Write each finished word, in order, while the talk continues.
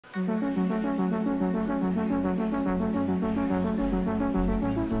It's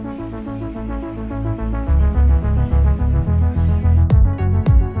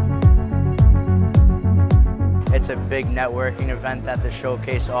a big networking event that the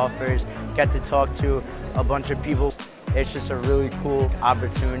showcase offers. Get to talk to a bunch of people. It's just a really cool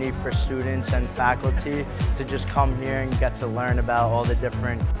opportunity for students and faculty to just come here and get to learn about all the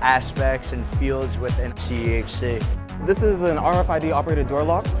different aspects and fields within CEHC. This is an RFID operated door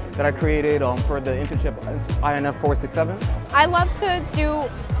lock that I created for the internship INF 467. I love to do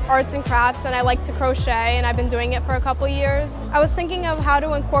arts and crafts, and I like to crochet, and I've been doing it for a couple years. I was thinking of how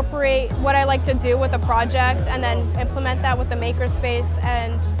to incorporate what I like to do with a project and then implement that with the makerspace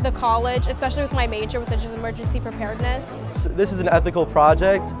and the college, especially with my major, which is emergency preparedness. This is an ethical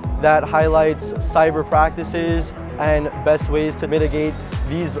project that highlights cyber practices and best ways to mitigate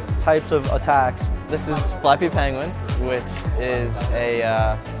these types of attacks. This is Flappy Penguin, which is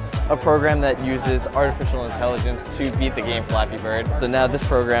a program that uses artificial intelligence to beat the game Flappy Bird. So now this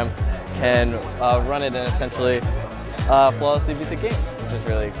program can run it and essentially flawlessly beat the game, which is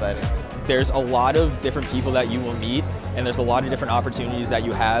really exciting. There's a lot of different people that you will meet, and there's a lot of different opportunities that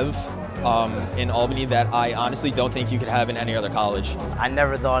you have in Albany that I honestly don't think you could have in any other college. I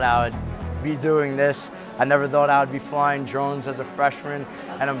never thought I would be doing this. I never thought I would be flying drones as a freshman,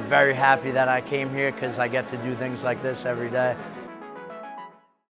 and I'm very happy that I came here because I get to do things like this every day.